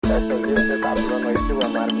Your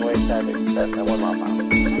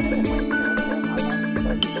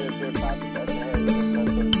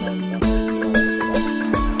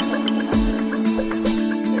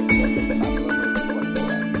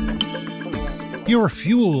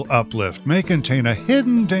fuel uplift may contain a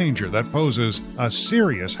hidden danger that poses a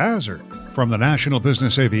serious hazard. From the National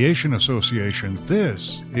Business Aviation Association,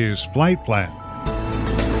 this is Flight Plan.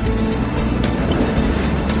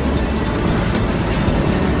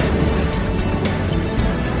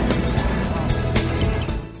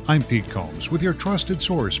 I'm Pete Combs with your trusted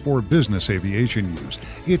source for business aviation use.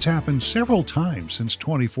 It's happened several times since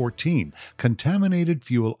 2014. Contaminated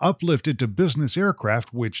fuel uplifted to business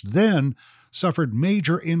aircraft, which then suffered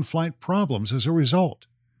major in-flight problems as a result.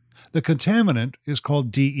 The contaminant is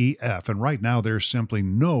called DEF, and right now there's simply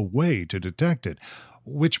no way to detect it,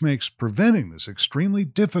 which makes preventing this extremely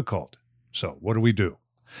difficult. So what do?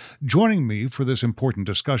 Joining me for this important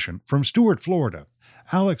discussion from Stuart, Florida,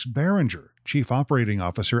 Alex Barringer, Chief Operating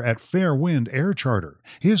Officer at Fairwind Air Charter.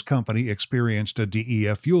 His company experienced a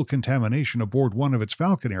DEF fuel contamination aboard one of its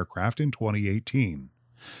Falcon aircraft in 2018.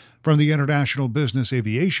 From the International Business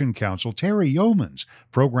Aviation Council, Terry Yeomans,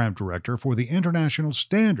 Program Director for the International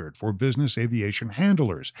Standard for Business Aviation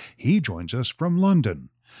Handlers. He joins us from London.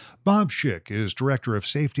 Bob Schick is Director of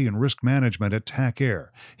Safety and Risk Management at TAC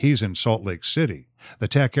Air. He's in Salt Lake City. The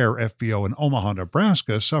TAC Air FBO in Omaha,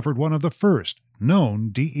 Nebraska suffered one of the first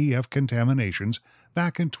known DEF contaminations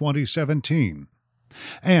back in 2017.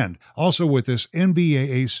 And also with us,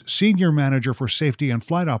 NBAA's Senior Manager for Safety and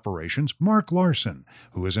Flight Operations, Mark Larson,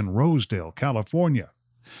 who is in Rosedale, California.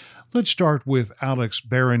 Let's start with Alex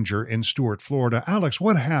Barringer in Stuart, Florida. Alex,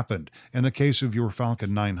 what happened in the case of your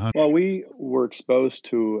Falcon 900? Well, we were exposed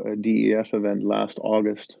to a DEF event last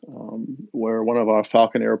August where one of our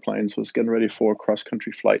Falcon airplanes was getting ready for a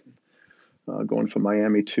cross-country flight going from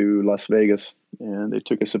Miami to Las Vegas. And they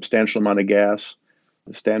took a substantial amount of gas.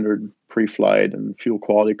 The standard pre-flight and fuel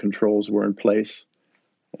quality controls were in place.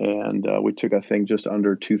 And we took, I think, just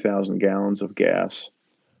under 2,000 gallons of gas.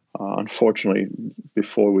 Unfortunately,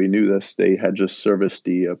 before we knew this, they had just serviced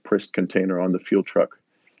the PRIST container on the fuel truck.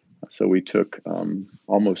 So we took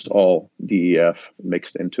almost all DEF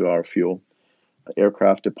mixed into our fuel. The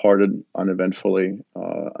aircraft departed uneventfully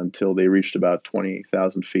until they reached about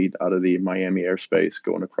 20,000 feet out of the Miami airspace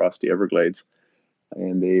going across the Everglades.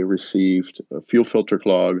 And they received a fuel filter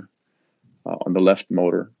clog on the left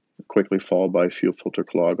motor, quickly followed by a fuel filter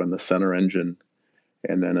clog on the center engine,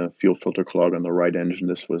 and then a fuel filter clog on the right engine.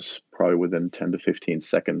 This was probably within 10 to 15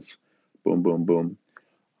 seconds. Boom, boom, boom.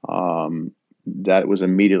 That was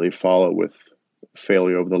immediately followed with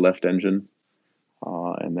failure of the left engine.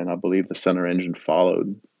 And then I believe the center engine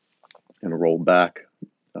followed and rolled back,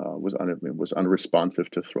 was unresponsive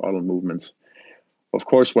to throttle movements. Of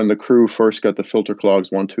course, when the crew first got the filter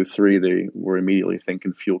clogs 1, 2, 3, they were immediately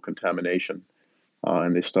thinking fuel contamination.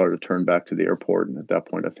 And they started to turn back to the airport. And at that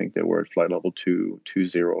point, I think they were at flight level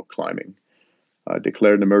 220 climbing.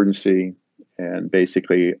 Declared an emergency and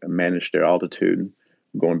basically managed their altitude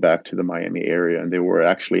going back to the Miami area. And they were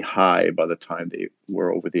actually high by the time they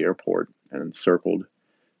were over the airport and circled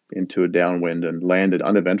into a downwind and landed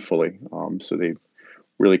uneventfully. So they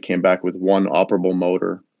really came back with one operable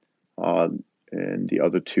motor. And the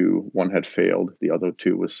other two, one had failed. The other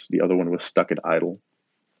one was stuck at idle.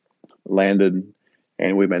 Landed,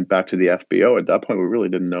 and we went back to the FBO. At that point, we really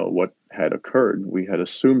didn't know what had occurred. We had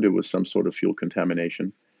assumed it was some sort of fuel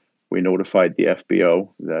contamination. We notified the FBO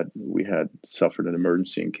that we had suffered an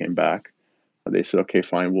emergency and came back. They said, okay,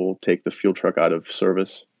 fine, we'll take the fuel truck out of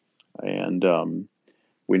service. And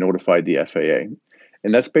we notified the FAA.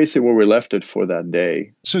 And that's basically where we left it for that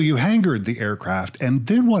day. So you hangared the aircraft, and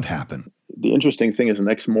then what happened? The interesting thing is the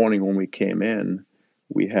next morning when we came in,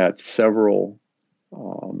 we had several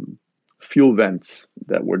fuel vents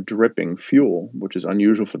that were dripping fuel, which is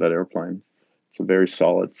unusual for that airplane. It's a very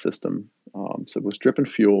solid system. So it was dripping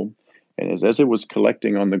fuel. And as it was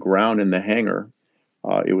collecting on the ground in the hangar,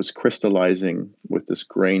 it was crystallizing with this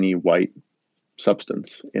grainy white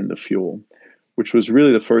substance in the fuel, which was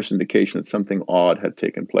really the first indication that something odd had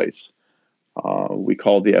taken place. We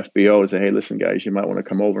called the FBO and said, hey, listen, guys, you might want to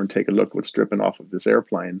come over and take a look what's dripping off of this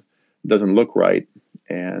airplane. It doesn't look right.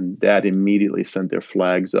 And that immediately sent their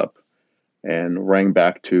flags up and rang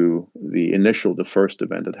back to the first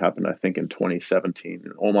event that happened, I think, in 2017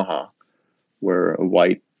 in Omaha, where a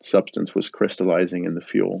white substance was crystallizing in the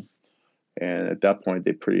fuel. And at that point,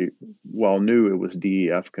 they pretty well knew it was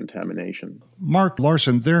DEF contamination. Mark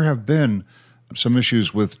Larson, there have been some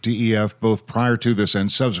issues with DEF both prior to this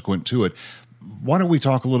and subsequent to it. Why don't we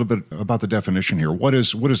talk a little bit about the definition here? What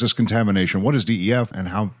is this contamination? What is DEF, and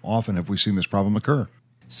how often have we seen this problem occur?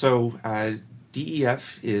 So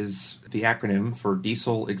DEF is the acronym for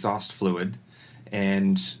diesel exhaust fluid,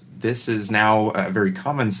 and this is now a very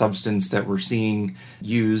common substance that we're seeing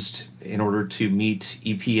used in order to meet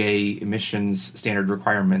EPA emissions standard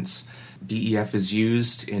requirements. DEF is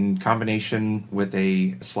used in combination with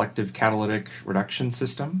a selective catalytic reduction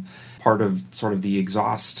system, part of sort of the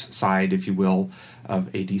exhaust side, if you will,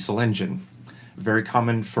 of a diesel engine. Very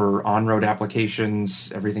common for on-road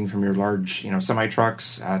applications, everything from your large,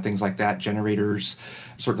 semi-trucks, things like that, generators.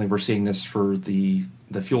 Certainly we're seeing this for the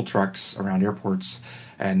fuel trucks around airports,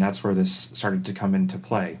 and that's where this started to come into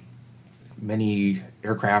play. Many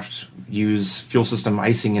aircraft use fuel system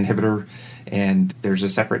icing inhibitor, and there's a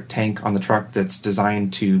separate tank on the truck that's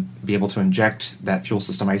designed to be able to inject that fuel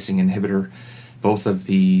system icing inhibitor. Both of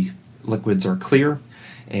the liquids are clear,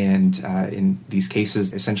 and in these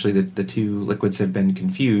cases, essentially the two liquids have been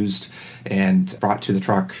confused and brought to the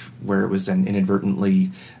truck, where it was then inadvertently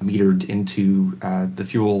metered into the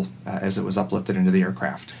fuel as it was uplifted into the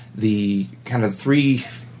aircraft. The kind of three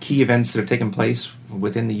key events that have taken place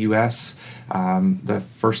within the U.S. The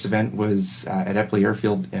first event was at Eppley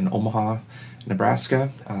Airfield in Omaha, Nebraska.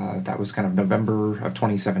 That was kind of November of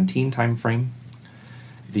 2017 timeframe.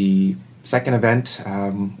 The second event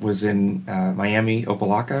was in Miami,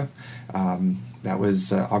 Opelika. That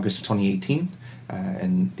was August of 2018,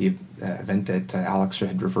 and the event that Alex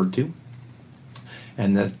had referred to.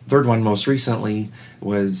 And the third one, most recently,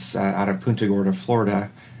 was out of Punta Gorda, Florida,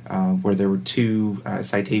 where there were two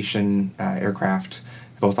Citation aircraft,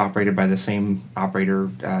 both operated by the same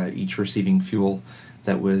operator, each receiving fuel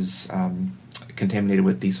that was contaminated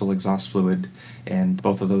with diesel exhaust fluid, and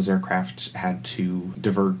both of those aircraft had to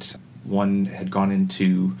divert. One had gone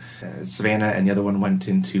into Savannah, and the other one went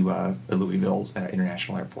into Louisville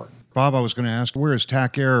International Airport. Bob, I was going to ask, where is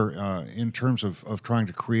TAC Air in terms of trying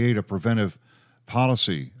to create a preventive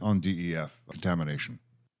policy on DEF contamination?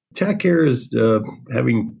 TAC Air is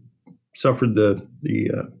having suffered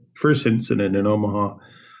the first incident in Omaha.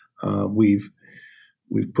 We've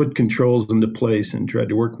put controls into place and tried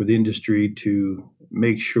to work with industry to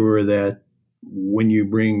make sure that when you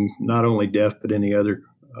bring not only DEF but any other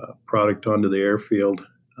product onto the airfield,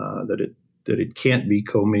 that it can't be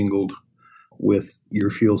commingled with your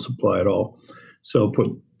fuel supply at all. So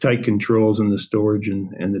put tight controls in the storage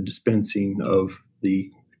and the dispensing of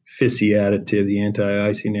the FISI additive, the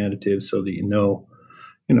anti-icing additive, so that you know,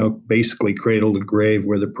 basically cradle to grave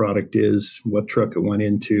where the product is, what truck it went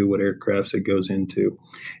into, what aircrafts it goes into,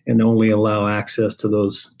 and only allow access to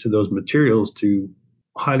those materials to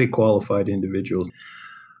highly qualified individuals.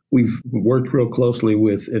 We've worked real closely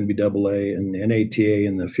with NBAA and NATA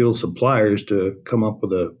and the fuel suppliers to come up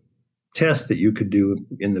with a test that you could do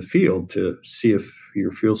in the field to see if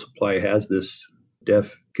your fuel supply has this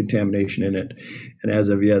DEF contamination in it. And as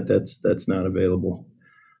of yet, that's not available.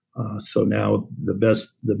 So now the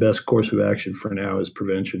best course of action for now is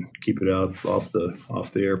prevention. Keep it out off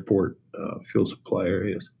the airport fuel supply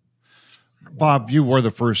areas. Bob, you were the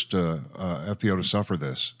first FBO to suffer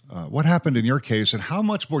this. What happened in your case, and how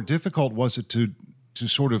much more difficult was it to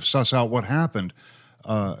sort of suss out what happened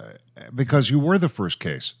because you were the first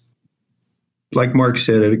case? Like Mark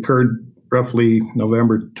said, it occurred roughly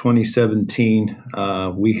November 2017.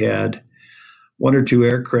 We had one or two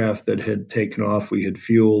aircraft that had taken off. We had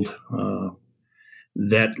fueled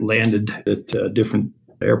that landed at different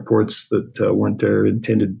airports that weren't their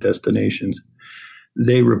intended destinations.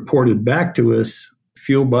 They reported back to us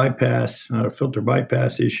fuel bypass, filter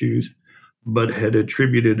bypass issues, but had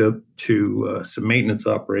attributed it to some maintenance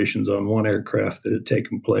operations on one aircraft that had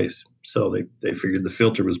taken place. So they figured the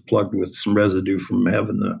filter was plugged with some residue from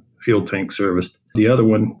having the fuel tank serviced. The other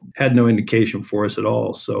one had no indication for us at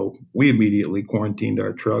all. So we immediately quarantined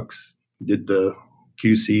our trucks, did the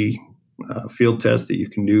QC field test that you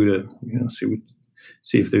can do to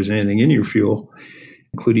see if there's anything in your fuel,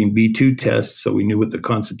 including B2 tests, so we knew what the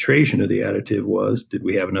concentration of the additive was. Did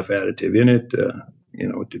we have enough additive in it?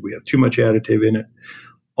 Did we have too much additive in it?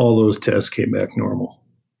 All those tests came back normal.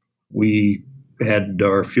 We had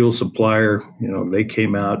our fuel supplier, they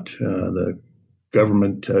came out, the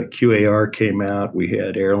government QAR came out. We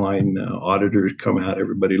had airline auditors come out.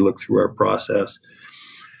 Everybody looked through our process.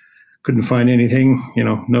 Couldn't find anything,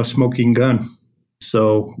 no smoking gun.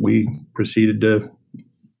 So we proceeded to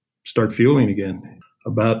start fueling again.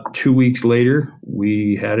 About 2 weeks later,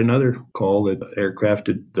 we had another call that aircraft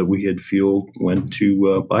that we had fueled went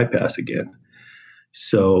to bypass again.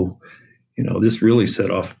 So, this really set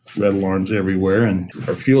off red alarms everywhere. And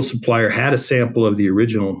our fuel supplier had a sample of the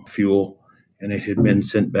original fuel and it had been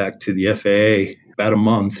sent back to the FAA about a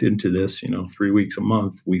month into this, 3 weeks a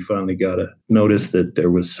month. We finally got a notice that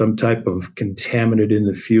there was some type of contaminant in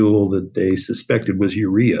the fuel that they suspected was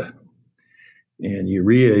urea. And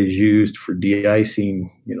urea is used for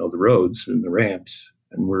de-icing, the roads and the ramps.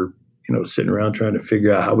 And we're, sitting around trying to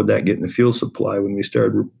figure out how would that get in the fuel supply when we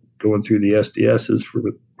started going through the SDSs for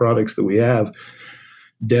the products that we have.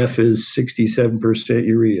 DEF is 67%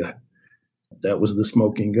 urea. That was the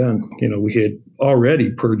smoking gun. We had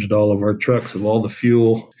already purged all of our trucks of all the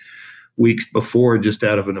fuel weeks before, just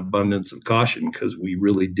out of an abundance of caution, because we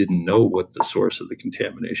really didn't know what the source of the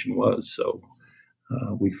contamination was. So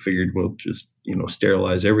we figured we'll just,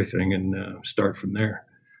 sterilize everything and start from there.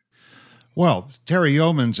 Well, Terry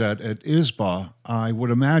Yeomans at ISBA, I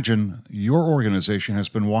would imagine your organization has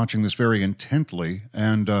been watching this very intently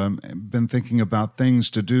and been thinking about things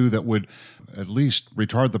to do that would at least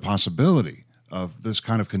retard the possibility of this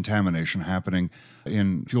kind of contamination happening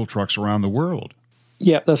in fuel trucks around the world.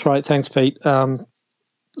 Yeah, that's right. Thanks, Pete.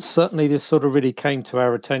 Certainly this sort of really came to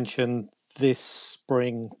our attention this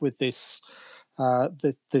spring with this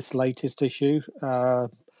latest issue,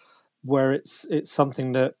 where it's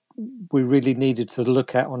something that we really needed to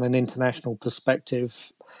look at on an international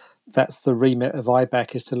perspective. That's the remit of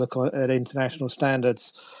IBAC, is to look at international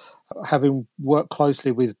standards. Having worked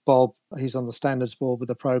closely with Bob, he's on the standards board with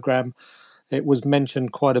the program, it was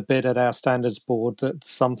mentioned quite a bit at our standards board that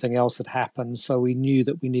something else had happened, so we knew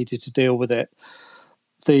that we needed to deal with it.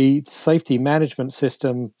 The safety management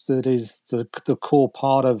system that is the core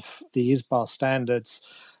part of the ISBA standards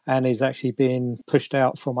and is actually being pushed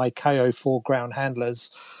out from ICAO for ground handlers.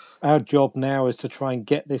 Our job now is to try and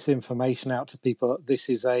get this information out to people. This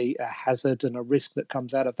is a hazard and a risk that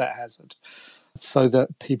comes out of that hazard, so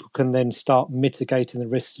that people can then start mitigating the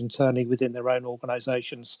risks internally within their own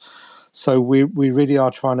organizations. So we really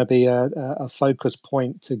are trying to be a focus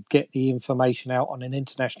point to get the information out on an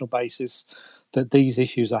international basis that these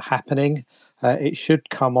issues are happening. It should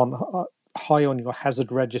come on high on your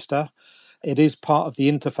hazard register. It is part of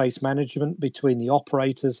the interface management between the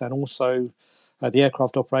operators and also the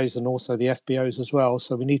aircraft operators and also the FBOs as well.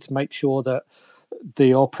 So we need to make sure that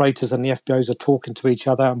the operators and the FBOs are talking to each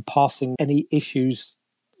other and passing any issues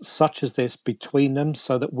such as this between them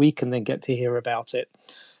so that we can then get to hear about it.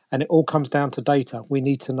 And it all comes down to data. We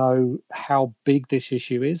need to know how big this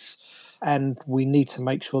issue is, and we need to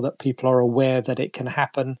make sure that people are aware that it can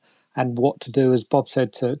happen and what to do, as Bob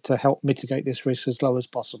said, to help mitigate this risk as low as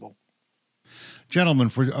possible.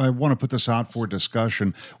 Gentlemen, I want to put this out for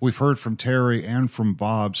discussion. We've heard from Terry and from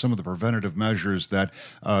Bob some of the preventative measures that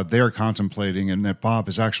they're contemplating and that Bob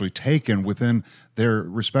has actually taken within their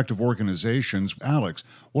respective organizations. Alex,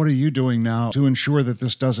 what are you doing now to ensure that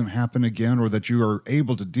this doesn't happen again, or that you are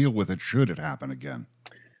able to deal with it should it happen again?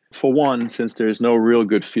 For one, since there's no real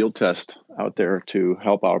good field test out there to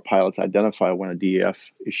help our pilots identify when a DEF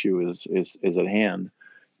issue is at hand,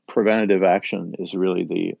 preventative action is really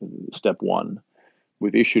the step one.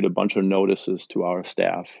 We've issued a bunch of notices to our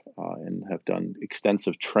staff and have done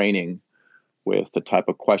extensive training with the type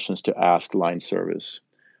of questions to ask line service,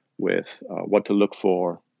 with what to look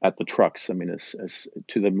for at the trucks. I mean, as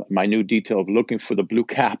to the minute detail of looking for the blue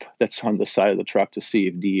cap that's on the side of the truck to see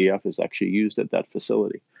if DEF is actually used at that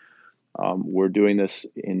facility. We're doing this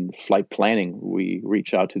in flight planning. We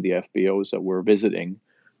reach out to the FBOs that we're visiting,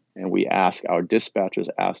 and we ask our dispatchers,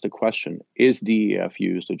 ask the question, is DEF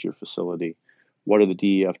used at your facility? What are the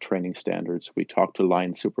DEF training standards? We talk to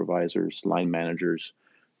line supervisors, line managers,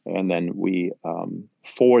 and then we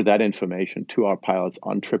forward that information to our pilots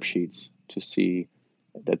on trip sheets to see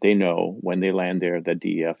that they know when they land there that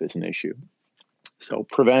DEF is an issue. So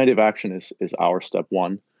preventative action is our step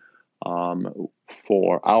one.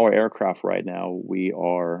 For our aircraft right now, we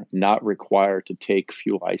are not required to take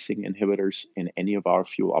fuel icing inhibitors in any of our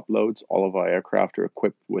fuel uploads. All of our aircraft are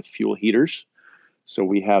equipped with fuel heaters. So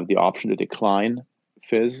we have the option to decline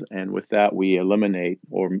fizz, and with that, we eliminate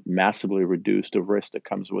or massively reduce the risk that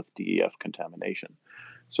comes with DEF contamination.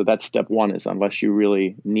 So that's step one, is unless you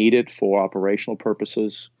really need it for operational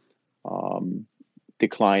purposes,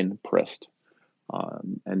 decline PRIST.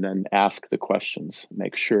 And then ask the questions,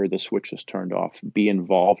 make sure the switch is turned off, be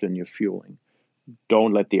involved in your fueling.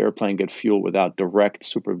 Don't let the airplane get fuel without direct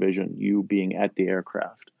supervision, you being at the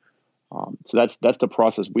aircraft. So that's the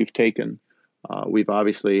process we've taken. We've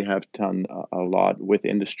obviously have done a lot with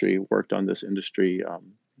industry, worked on this industry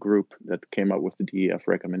group that came up with the DEF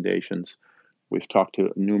recommendations. We've talked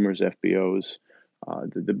to numerous FBOs.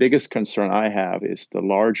 The biggest concern I have is the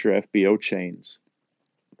larger FBO chains.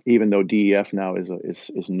 Even though DEF now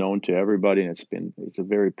is known to everybody and it's a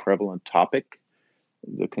very prevalent topic,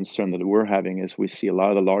 the concern that we're having is we see a lot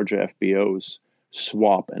of the larger FBOs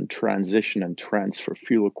swap and transition and transfer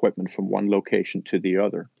fuel equipment from one location to the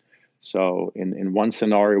other. So in one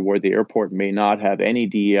scenario where the airport may not have any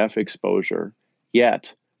DEF exposure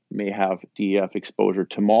yet, may have DEF exposure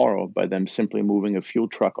tomorrow by them simply moving a fuel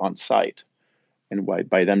truck on site. And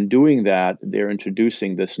by them doing that, they're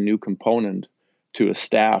introducing this new component to a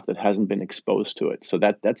staff that hasn't been exposed to it. So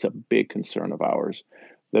that's a big concern of ours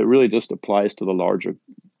that really just applies to the larger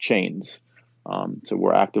chains. So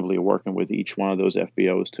we're actively working with each one of those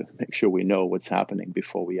FBOs to make sure we know what's happening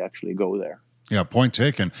before we actually go there. Yeah, point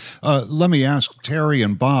taken. Let me ask Terry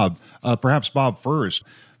and Bob, perhaps Bob first,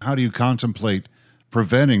 how do you contemplate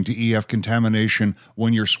preventing DEF contamination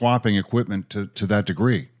when you're swapping equipment to that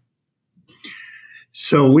degree?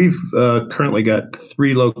 So we've currently got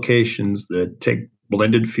 3 locations that take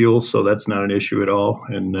blended fuel, so that's not an issue at all.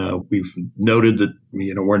 And we've noted that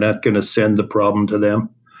we're not going to send the problem to them.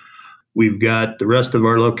 We've got the rest of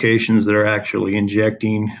our locations that are actually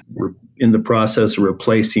injecting. We're in the process of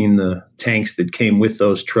replacing the tanks that came with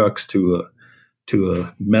those trucks to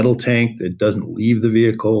a metal tank that doesn't leave the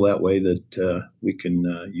vehicle. That way that we can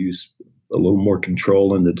use a little more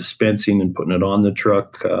control in the dispensing and putting it on the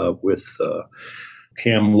truck with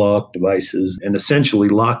cam lock devices and essentially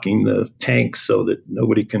locking the tanks so that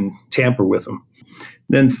nobody can tamper with them.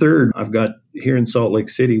 Then third, I've got here in Salt Lake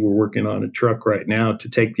City, we're working on a truck right now to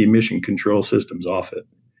take the emission control systems off it.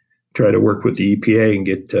 Try to work with the EPA and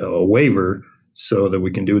get a waiver so that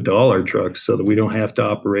we can do it to all our trucks so that we don't have to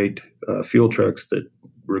operate fuel trucks that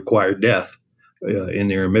require DEF in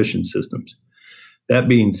their emission systems. That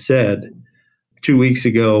being said, 2 weeks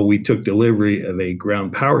ago, we took delivery of a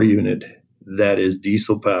ground power unit that is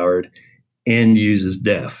diesel powered and uses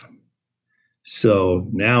DEF. So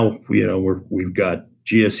now, we've got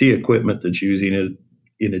GSE equipment that's using it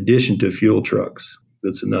in addition to fuel trucks.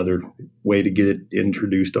 That's another way to get it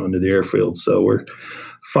introduced onto the airfield. So we're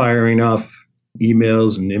firing off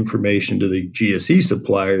emails and information to the GSE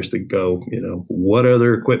suppliers to go, what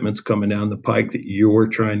other equipment's coming down the pike that you're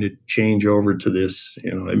trying to change over to this,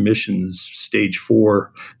 emissions stage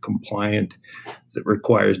 4 compliant that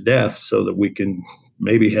requires DEF so that we can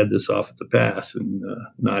maybe head this off at the pass and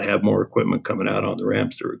not have more equipment coming out on the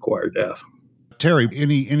ramps that require DEF. Terry,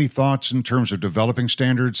 any thoughts in terms of developing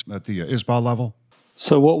standards at the ISBA level?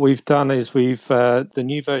 So what we've done is the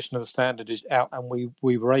new version of the standard is out, and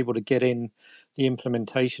we were able to get in the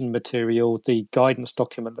implementation material, the guidance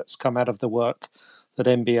document that's come out of the work that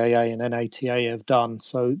NBAA and NATA have done.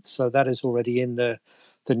 So that is already in the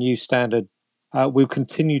new standard. We'll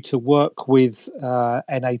continue to work with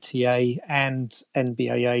NATA and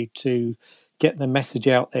NBAA to get the message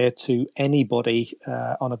out there to anybody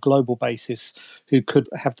on a global basis who could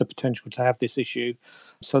have the potential to have this issue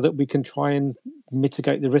so that we can try and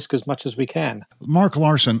mitigate the risk as much as we can. Mark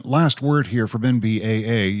Larson, last word here from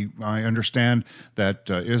NBAA. I understand that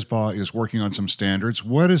ISBA is working on some standards.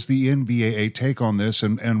 What is the NBAA take on this,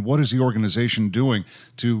 and what is the organization doing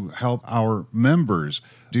to help our members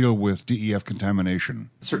deal with DEF contamination?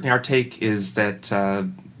 Certainly our take is that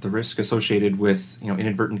the risk associated with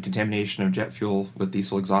inadvertent contamination of jet fuel with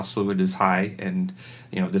diesel exhaust fluid is high, and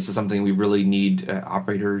this is something we really need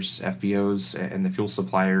operators, FBOs, and the fuel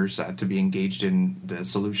suppliers to be engaged in the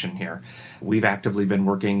solution here. We've actively been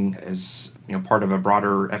working as part of a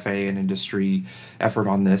broader FAA and industry effort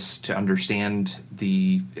on this to understand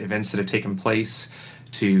the events that have taken place,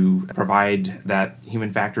 to provide that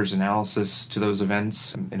human factors analysis to those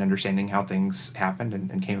events and understanding how things happened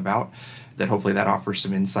and came about, that hopefully that offers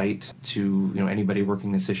some insight to anybody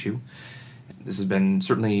working this issue. This has been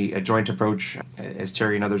certainly a joint approach, as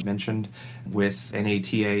Terry and others mentioned, with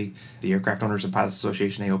NATA, the Aircraft Owners and Pilots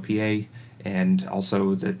Association, AOPA, and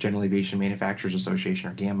also the General Aviation Manufacturers Association,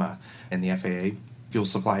 or GAMA, and the FAA, fuel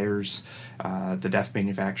suppliers, the DEF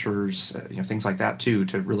manufacturers, things like that too,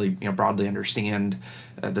 to really broadly understand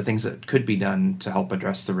the things that could be done to help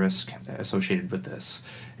address the risk associated with this.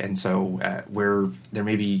 And so where there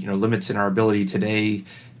may be limits in our ability today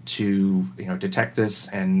to detect this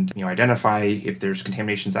and identify if there's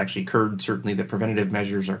contaminations actually occurred, certainly the preventative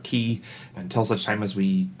measures are key until such time as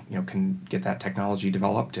we can get that technology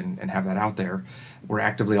developed and have that out there. We're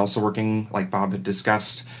actively also working, like Bob had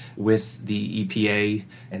discussed, with the EPA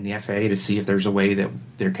and the FAA to see if there's a way that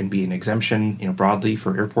there can be an exemption broadly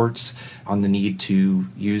for airports on the need to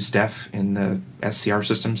use DEF in the SCR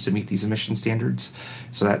systems to meet these emission standards.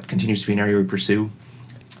 So that continues to be an area we pursue.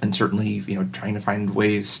 And certainly, trying to find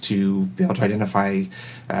ways to be able to identify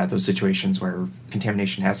those situations where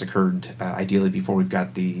contamination has occurred, ideally before we've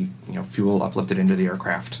got the fuel uplifted into the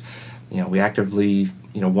aircraft. We actively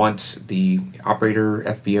want the operator,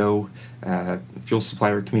 FBO, fuel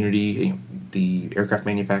supplier community, the aircraft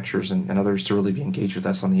manufacturers and others to really be engaged with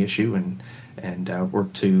us on the issue and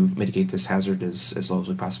work to mitigate this hazard as low as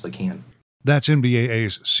we possibly can. That's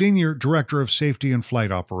NBAA's Senior Director of Safety and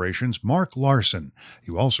Flight Operations, Mark Larson.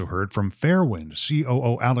 You also heard from Fairwind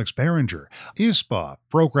COO Alex Behringer, ISPA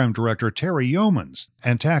Program Director Terry Yeomans,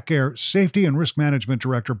 and TAC Air Safety and Risk Management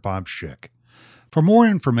Director Bob Schick. For more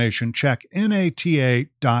information, check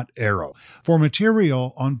nata.aero for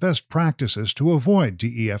material on best practices to avoid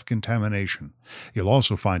DEF contamination. You'll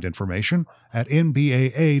also find information at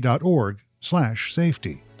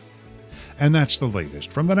nbaa.org/safety. And that's the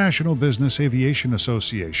latest from the National Business Aviation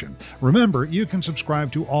Association. Remember, you can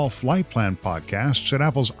subscribe to all Flight Plan podcasts at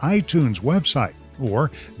Apple's iTunes website or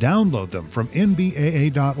download them from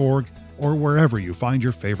nbaa.org or wherever you find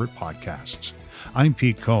your favorite podcasts. I'm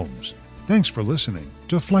Pete Combs. Thanks for listening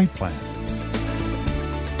to Flight Plan.